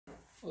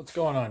What's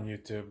going on,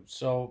 YouTube?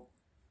 So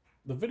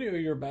the video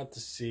you're about to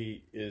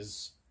see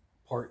is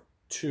part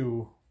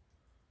 2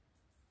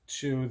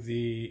 to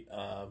the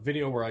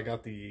video where I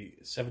got the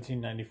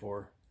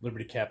 1794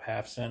 Liberty Cap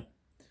half cent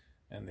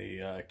and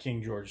the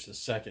King George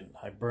II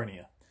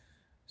Hibernia.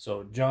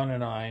 So John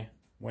and I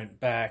went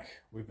back.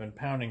 We've been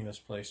pounding this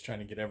place trying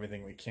to get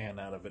everything we can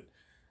out of it.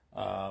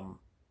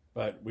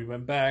 But we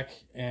went back,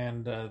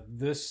 and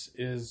this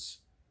is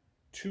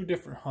 2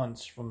 different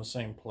hunts from the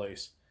same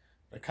place.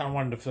 I kind of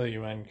wanted to fill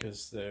you in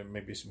because there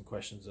may be some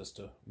questions as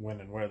to when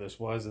and where this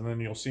was. And then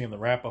you'll see in the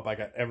wrap-up I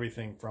got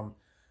everything from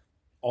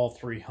all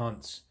 3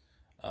 hunts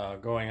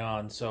going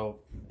on.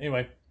 So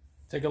anyway,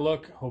 take a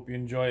look. Hope you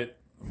enjoy it.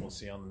 And we'll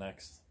see you on the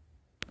next.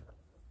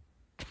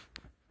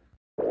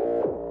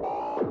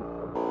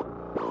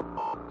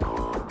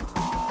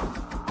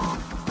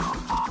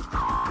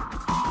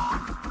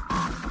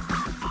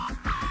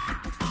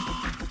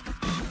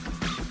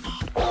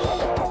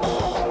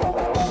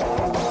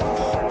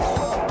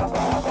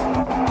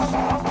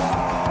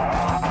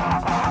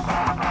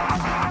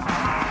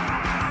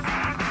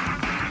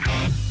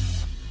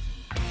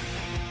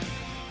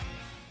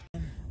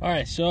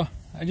 Alright, so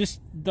I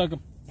just dug a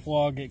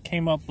plug. It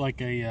came up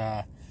like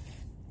a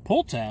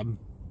pull tab.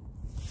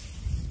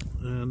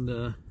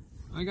 And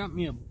I got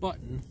me a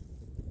button.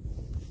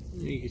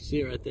 You can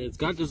see it right there. It's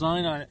got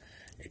design on it.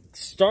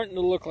 It's starting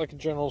to look like a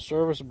general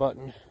service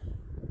button,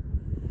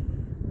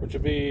 which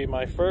would be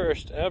my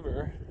first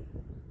ever.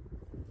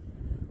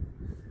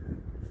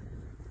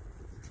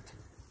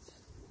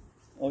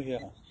 Oh yeah.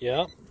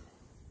 Yeah.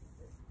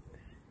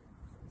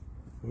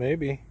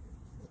 Maybe.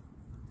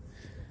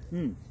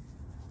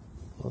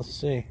 Let's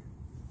see.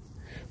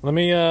 Let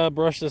me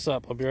brush this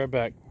up. I'll be right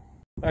back.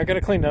 I got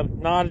it cleaned up.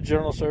 Not a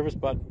general service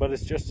button, but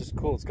it's just as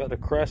cool. It's got a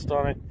crest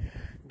on it.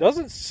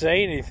 Doesn't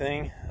say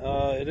anything.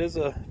 It is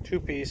a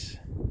 2-piece.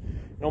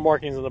 No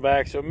markings on the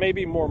back, so it may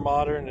be more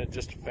modern and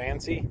just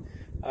fancy.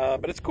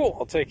 But it's cool.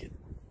 I'll take it.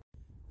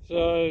 So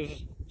I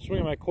was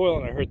swinging my coil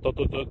and I heard thud,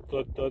 thud, thud,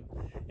 thud, thud,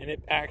 and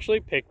it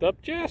actually picked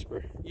up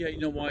Jasper. Yeah, you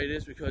know why it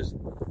is? Because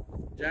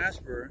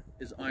Jasper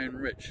is iron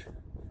rich.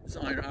 It's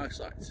iron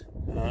oxides.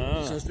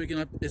 So it's picking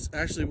up, it's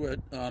actually what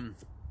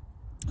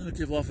it'll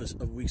give off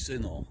a weak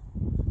signal.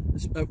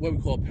 It's what we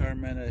call a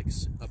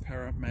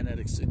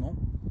paramagnetic signal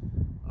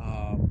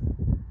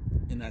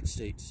in that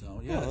state.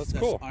 So yeah, that's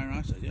cool. Iron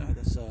oxide. Yeah,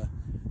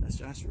 that's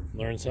Jasper.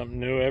 Learn something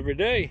new every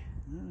day.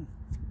 Yeah.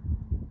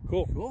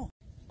 Cool.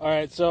 All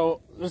right,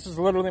 so this is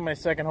literally my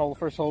second hole. The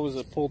first hole was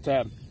a pull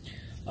tab,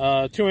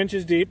 2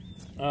 inches deep.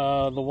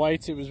 The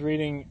whites, it was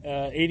reading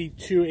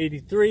 82,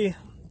 83.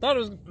 Thought it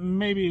was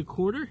maybe a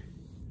quarter.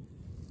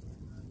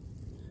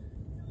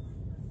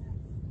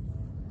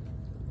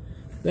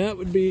 That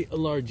would be a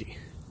largie.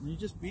 You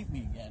just beat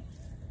me again.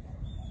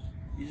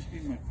 You just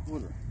beat my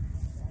quarter.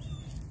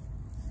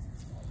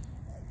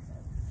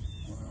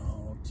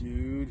 Wow,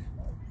 dude.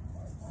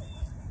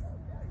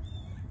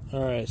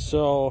 All right,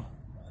 so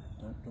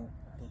Don't do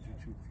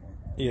too far.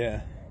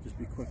 yeah. Just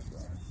be quick.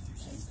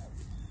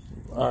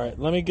 All right,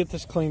 let me get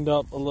this cleaned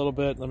up a little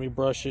bit. Let me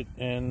brush it,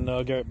 and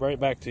I'll get right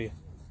back to you.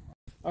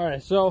 All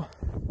right, so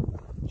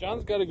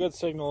John's got a good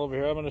signal over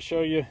here. I'm going to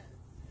show you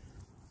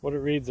what it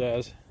reads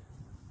as.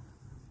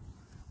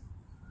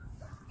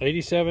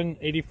 87,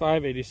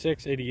 85,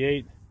 86,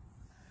 88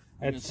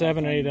 at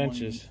 7, 8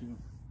 inches.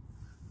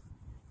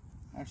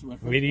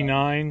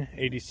 89,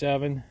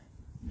 87,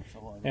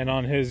 and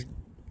on his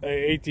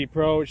AT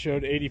Pro it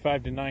showed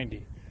 85 to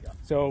 90. Yeah.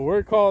 So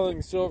we're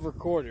calling silver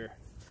quarter.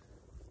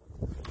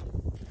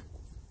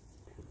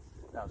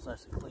 Now it's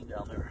nice and clean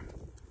down there.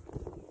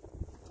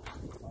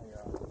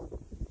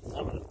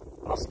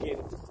 I'll skate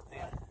it.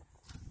 Yeah.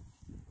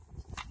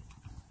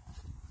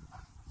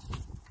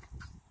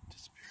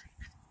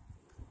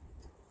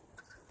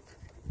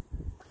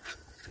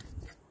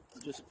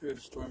 Disappeared,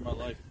 destroying my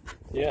life.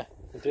 Yeah,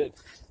 it did.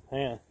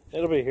 Hang on.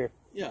 It'll be here.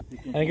 Yeah.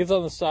 I think it's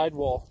on the side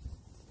wall.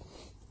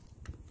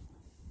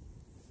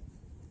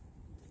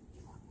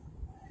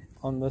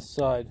 On this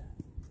side.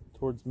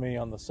 Towards me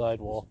on the side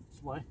wall.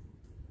 This way?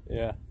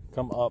 Yeah.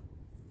 Come up.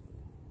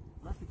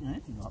 I'm not picking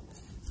anything up.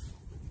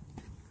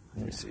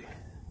 Let me see.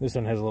 This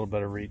one has a little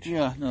better reach.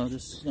 Yeah, no,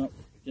 this is not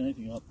picking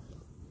anything up.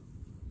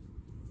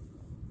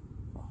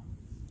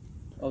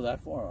 Oh,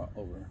 that far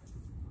over.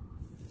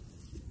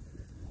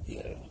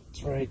 Yeah,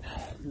 that's right.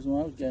 Because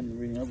when I was getting the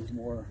reading up, it was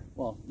more,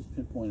 well, just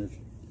pinpointed.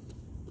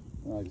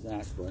 Not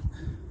exact, but.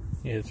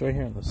 Yeah, it's right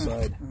here on the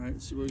side. Alright,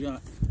 let's see what we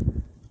got.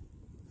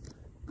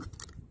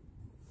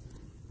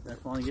 Did I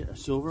finally get a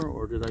silver,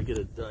 or did I get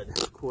a dud?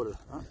 Quarter.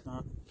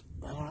 Not.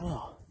 I don't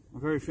know. I'm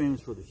very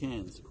famous for the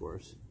cans, of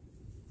course.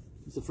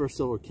 It's the first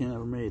silver can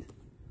ever made.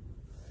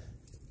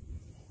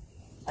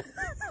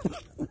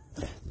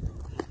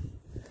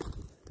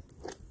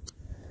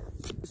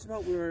 It's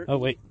about where. Oh,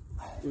 wait.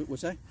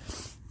 What's that?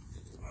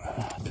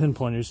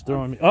 Pinpointer's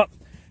throwing me. Oh!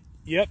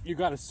 Yep, you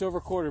got a silver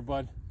quarter,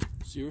 bud.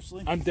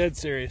 Seriously? I'm dead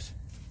serious.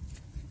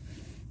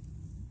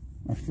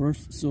 Our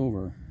first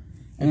silver.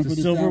 It's a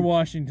silver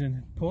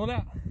Washington. Pull it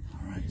out.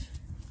 All right.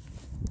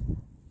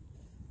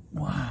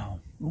 Wow.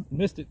 Oh,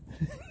 missed it.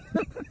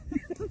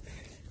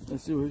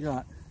 Let's see what we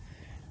got.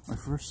 My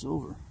first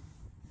silver.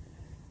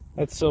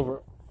 That's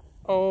silver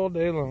all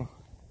day long.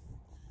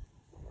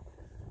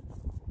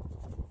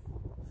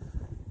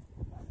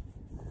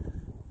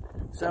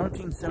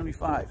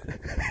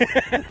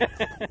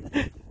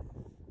 $17.75.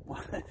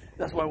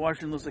 That's why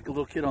Washington looks like a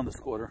little kid on the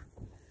quarter.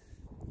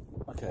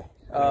 Okay.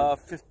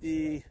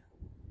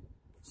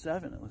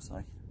 57 it looks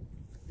like.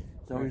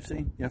 Is that what you're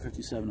saying? Yeah,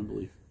 57 I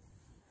believe.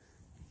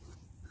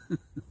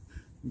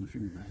 My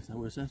finger back. Is that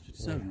what it says?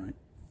 57, right?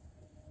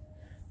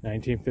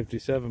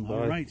 1957, bud.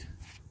 All right.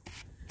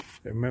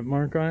 There's a mint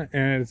mark on it,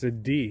 and it's a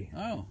D.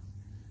 Oh.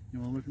 You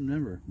want to look from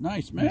Denver.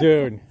 Nice, man.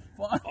 Dude.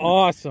 Fun.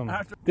 Awesome.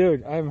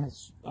 Dude, I'm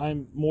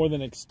more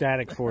than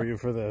ecstatic for you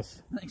for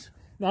this. Thanks.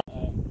 A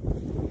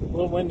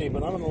little windy,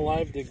 but I'm going to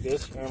live dig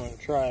this. I'm going to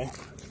try.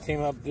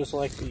 Came up just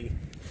like the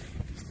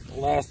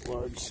last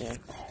large cent.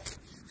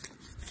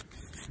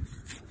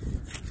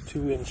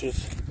 2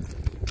 inches.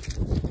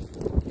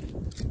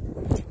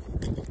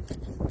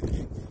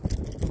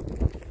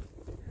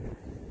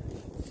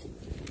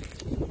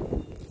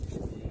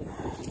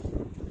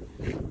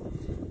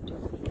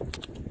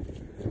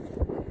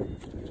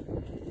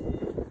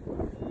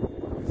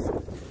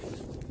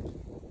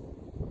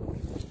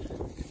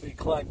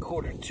 Clyde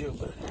quarter too,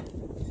 but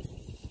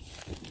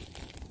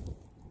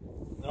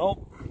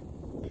nope.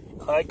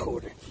 Clyde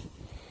quarter.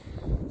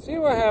 See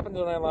what happens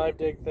when I live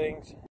dig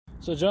things.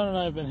 So John and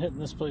I have been hitting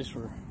this place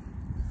for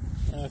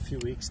a few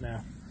weeks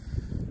now.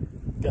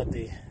 Got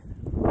the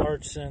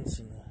large cents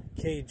and the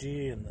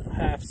kg and the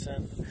half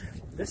cent.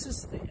 This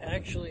is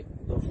actually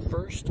the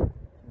first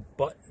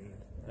button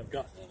I've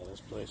gotten out of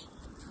this place.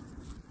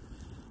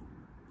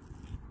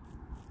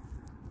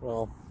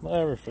 Well,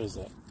 whatever is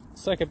that.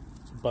 Second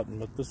button,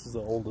 but this is the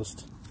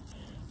oldest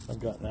I've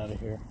gotten out of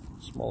here.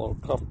 Small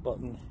little cuff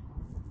button.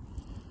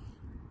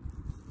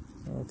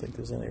 I don't think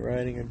there's any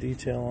writing or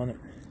detail on it,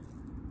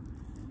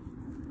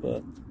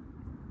 but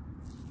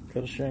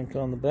got a shank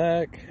on the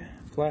back,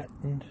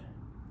 flattened.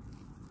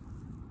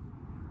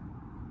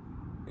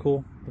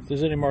 Cool. If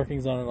there's any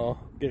markings on it, I'll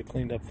get it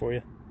cleaned up for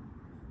you.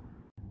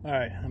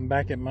 Alright, I'm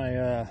back at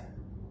my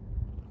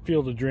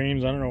Field of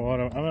Dreams. I don't know what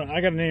I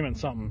gotta name it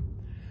something,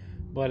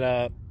 but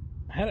I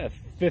had a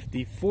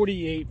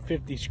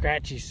 4850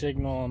 scratchy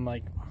signal. I'm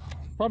like,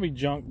 probably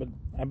junk, but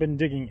I've been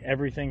digging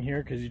everything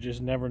here because you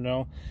just never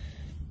know.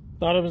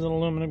 Thought it was an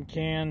aluminum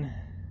can.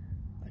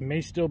 It may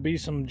still be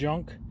some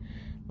junk,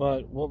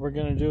 but what we're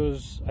gonna do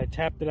is I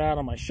tapped it out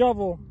on my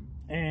shovel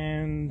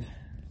and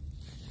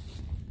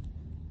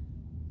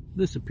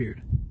this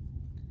appeared.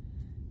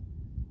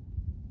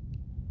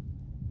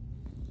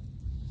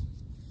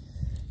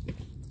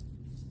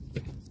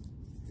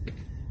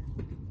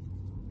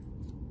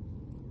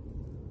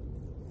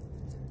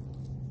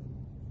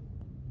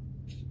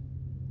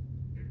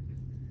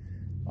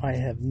 I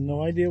have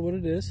no idea what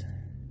it is.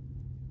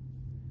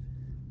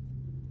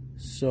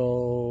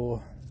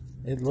 So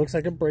it looks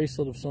like a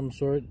bracelet of some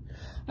sort.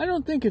 I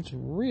don't think it's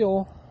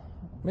real.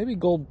 Maybe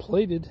gold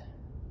plated.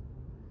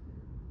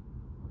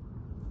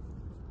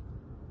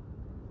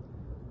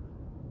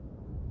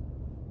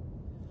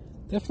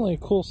 Definitely a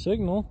cool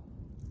signal.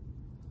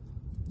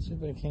 Let's see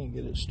if I can't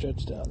get it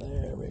stretched out.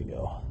 There we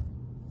go.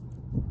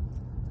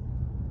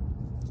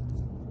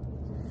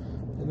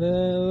 And then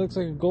it looks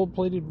like a gold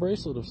plated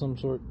bracelet of some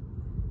sort.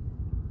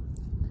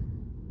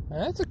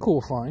 That's a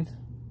cool find.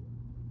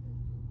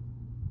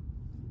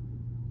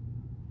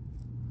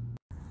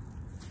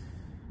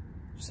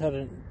 Just had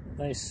a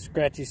nice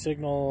scratchy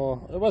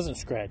signal. It wasn't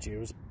scratchy, it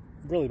was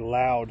really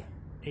loud.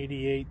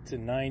 88 to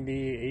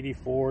 90,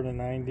 84 to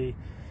 90.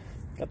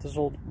 Got this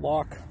old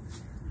lock.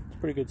 It's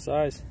pretty good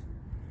size.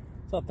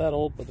 It's not that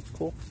old, but it's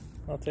cool.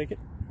 I'll take it.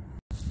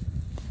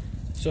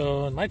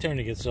 So, my turn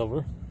to get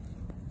silver.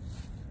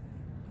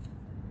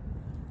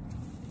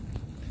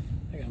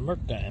 I got a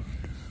Merc dime.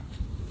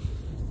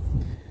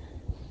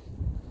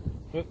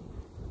 Whoop.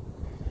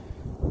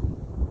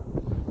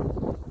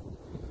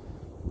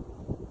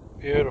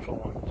 Beautiful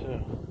one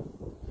too.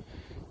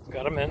 It's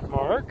got a mint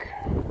mark.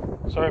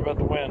 Sorry about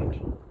the wind.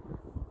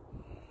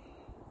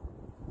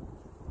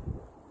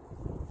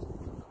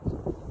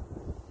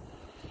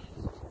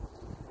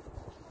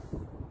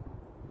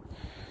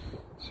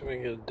 See if we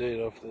can get a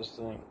date off this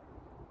thing.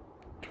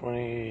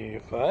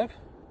 25?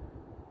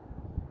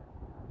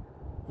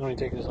 Let me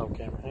take this off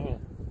camera. Hang on.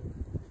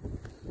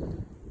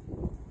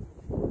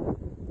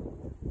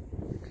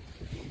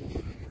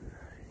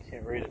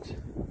 Can't read it.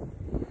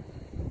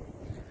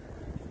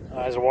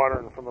 Eyes are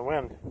watering from the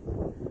wind.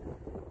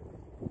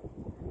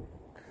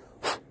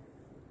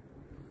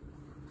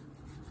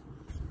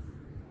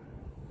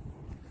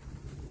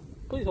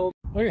 Please hold.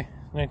 Okay,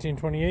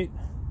 1928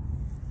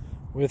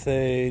 with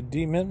a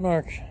D mint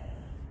mark.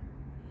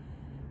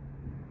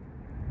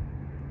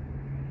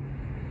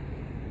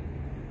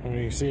 I don't know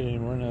if you can see it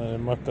anymore now that I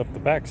mucked up the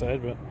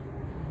backside, but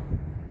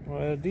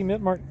D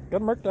mint mark.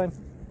 Got a Merc dime.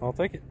 I'll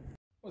take it.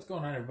 What's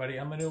going on, everybody?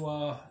 I'm going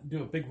to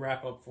do a big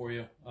wrap up for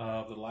you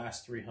of the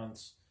last 3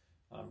 hunts.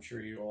 I'm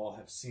sure you all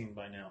have seen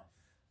by now.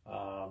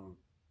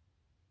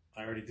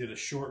 I already did a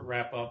short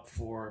wrap up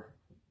for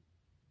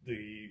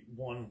the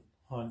one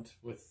hunt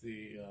with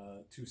the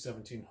two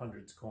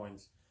 1700s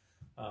coins.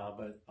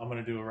 But I'm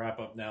going to do a wrap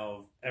up now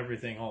of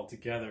everything all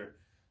together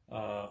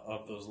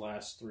of those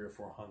last 3 or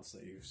 4 hunts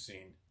that you've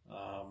seen.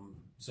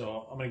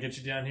 So I'm going to get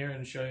you down here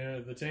and show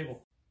you the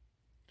table.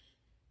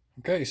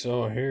 Okay,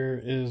 so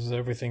here is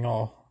everything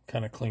all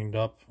kind of cleaned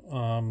up.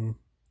 I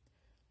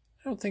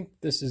don't think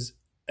this is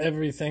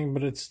everything,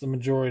 but it's the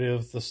majority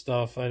of the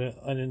stuff. I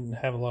didn't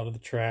have a lot of the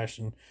trash,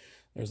 and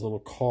there's a little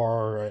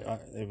car.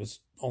 It was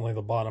only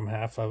the bottom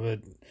half of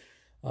it.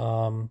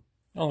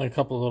 Only a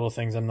couple of little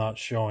things I'm not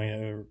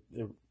showing.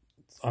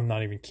 I'm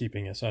not even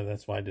keeping it, so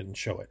that's why I didn't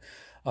show it.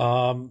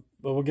 But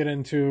we'll get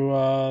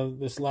into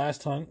this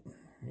last hunt.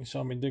 You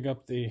saw me dig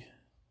up the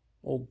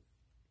old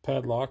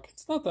padlock.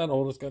 It's not that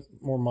old. It's got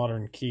more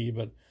modern key,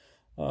 but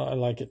I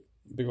like it.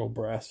 Big old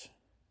brass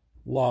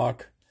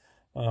lock.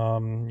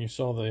 You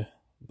saw the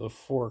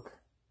fork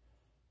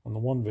on the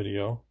one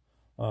video.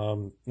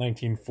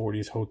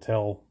 1940s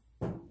hotel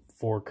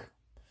fork.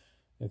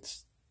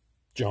 It's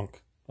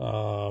junk.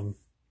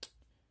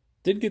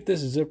 Did get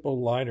this Zippo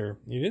lighter.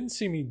 You didn't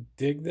see me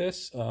dig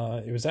this.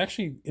 It was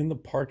actually in the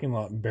parking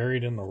lot,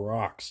 buried in the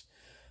rocks.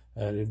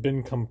 It had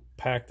been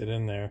compacted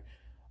in there.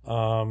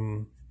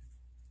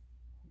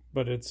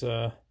 But it's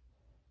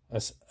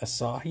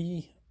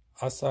Asani,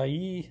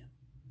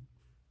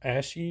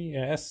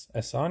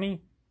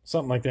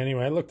 something like that.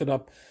 Anyway, I looked it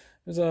up.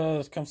 It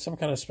was some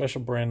kind of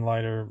special brand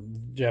lighter,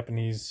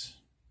 Japanese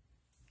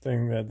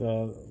thing that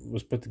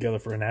was put together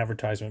for an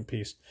advertisement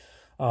piece.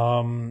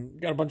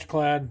 Got a bunch of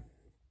clad.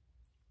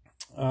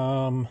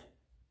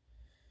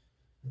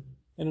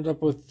 Ended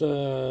up with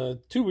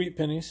 2 wheat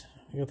pennies.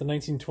 I got the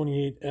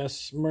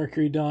 1928S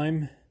Mercury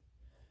dime.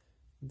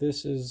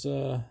 This is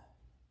the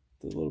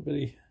little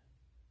bitty,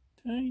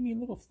 tiny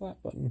little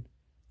flat button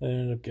that I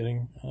ended up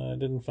getting. I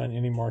didn't find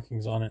any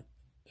markings on it.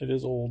 It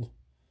is old.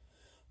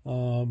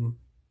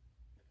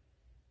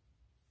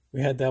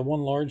 We had that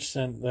one large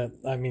cent that,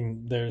 I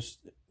mean, there's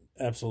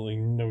absolutely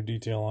no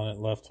detail on it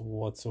left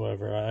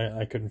whatsoever.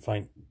 I couldn't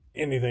find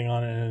anything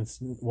on it, and it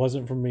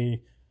wasn't from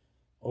me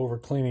over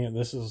cleaning it.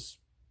 This is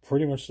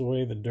pretty much the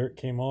way the dirt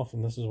came off,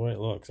 and this is the way it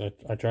looks. I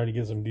tried to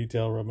get some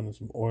detail, rubbing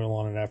some oil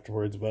on it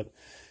afterwards, but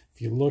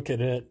if you look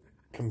at it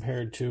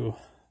compared to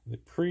the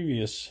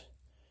previous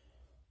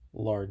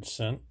large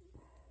cent,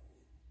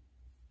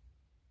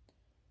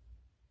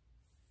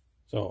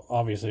 so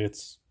obviously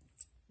it's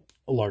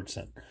a large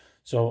cent.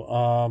 So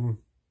I'm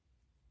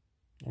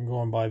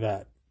going by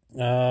that.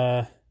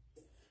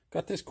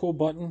 Got this cool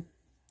button.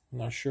 I'm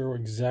not sure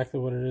exactly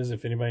what it is.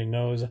 If anybody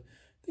knows, I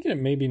think it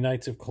may be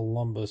Knights of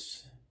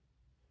Columbus,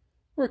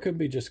 or it could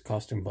be just a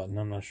costume button.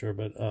 I'm not sure,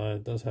 but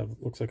it does have,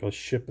 looks like a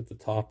ship at the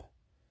top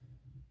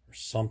or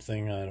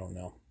something. I don't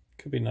know.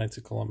 Could be Knights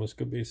of Columbus.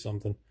 Could be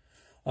something.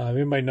 If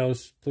anybody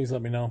knows, please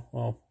let me know.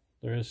 Well,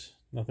 there is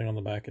nothing on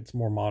the back. It's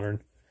more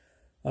modern.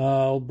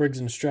 Old Briggs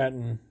and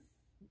Stratton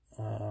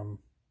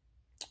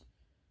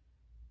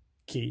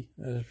key.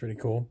 That is pretty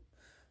cool.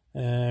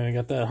 And we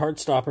got that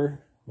Heartstopper,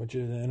 which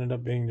ended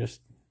up being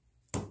just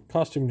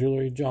costume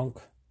jewelry junk.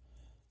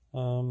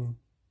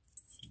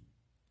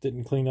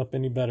 Didn't clean up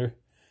any better.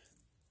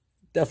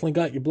 Definitely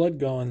got your blood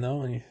going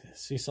though, and you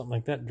see something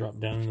like that drop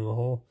down into the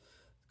hole.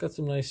 Got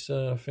some nice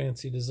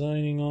fancy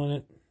designing on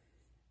it.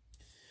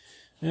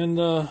 And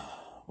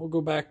we'll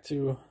go back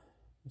to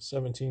the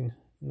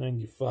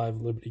 1795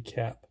 Liberty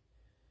Cap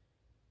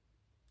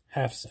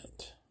half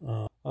cent.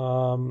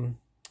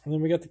 And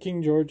then we got the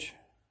King George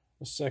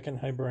II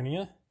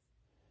Hibernia.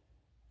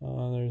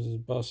 There's his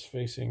bust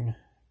facing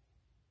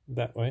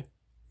that way.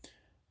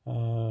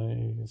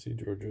 You can see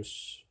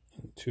Georges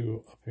and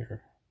 2 up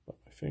here by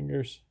my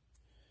fingers.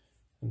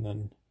 And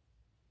then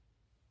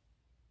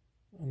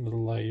under the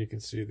light you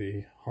can see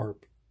the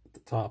harp at the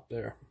top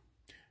there.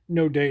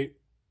 No date,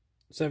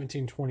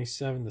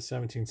 1727 to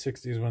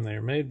 1760s when they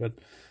were made, but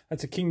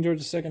that's a King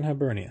George II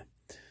Hibernia.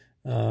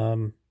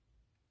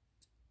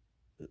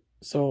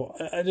 So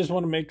I just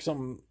want to make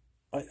something.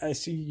 I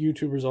see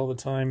YouTubers all the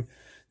time.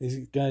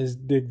 These guys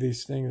dig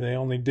these things. They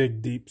only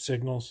dig deep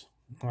signals.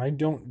 I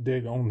don't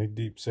dig only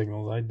deep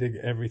signals. I dig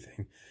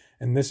everything.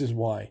 And this is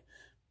why.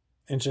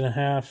 1.5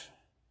 inches,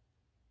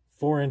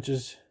 4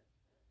 inches,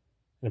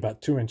 and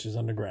about 2 inches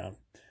underground.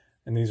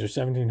 And these are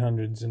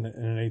 1700s and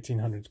an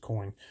 1800s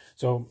coin.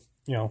 So,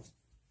 you know,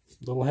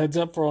 little heads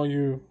up for all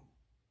you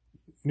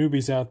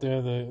newbies out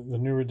there, the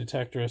newer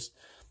detectorists.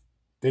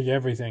 Dig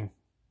everything.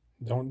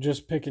 Don't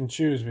just pick and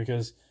choose,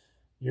 because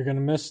you're going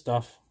to miss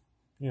stuff.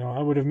 You know,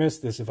 I would have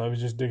missed this if I was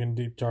just digging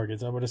deep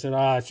targets. I would have said,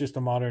 it's just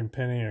a modern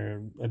penny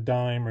or a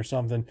dime or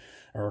something,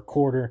 or a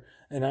quarter.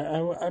 And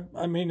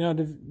I may not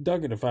have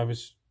dug it if I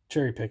was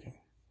cherry picking.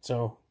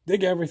 So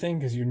dig everything,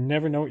 because you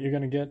never know what you're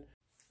going to get.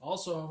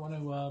 Also, I want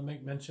to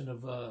make mention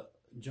of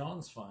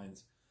John's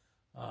finds.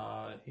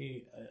 I'll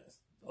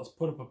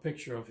put up a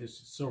picture of his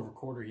silver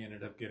quarter he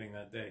ended up getting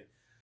that day.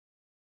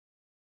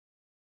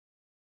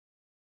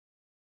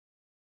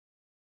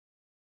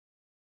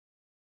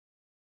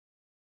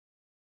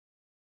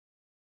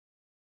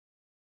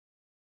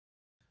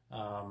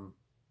 I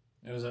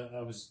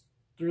was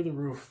through the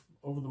roof,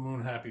 over the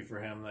moon happy for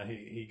him that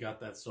he got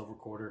that silver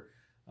quarter.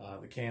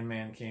 The can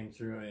man came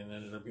through and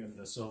ended up getting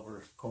the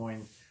silver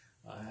coin.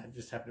 It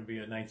just happened to be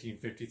a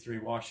 1953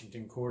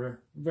 Washington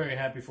quarter. Very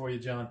happy for you,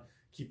 John.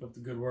 Keep up the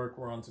good work.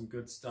 We're on some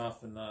good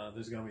stuff, and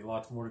there's going to be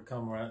lots more to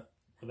come where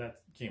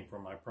that came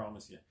from, I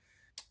promise you.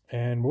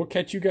 And we'll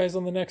catch you guys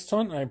on the next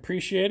hunt. I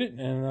appreciate it,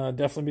 and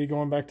definitely be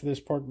going back to this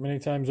park many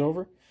times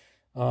over.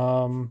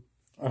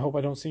 I hope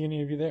I don't see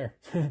any of you there.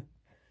 If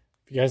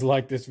you guys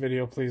like this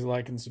video, please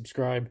like and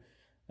subscribe,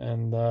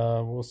 and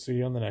we'll see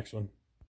you on the next one.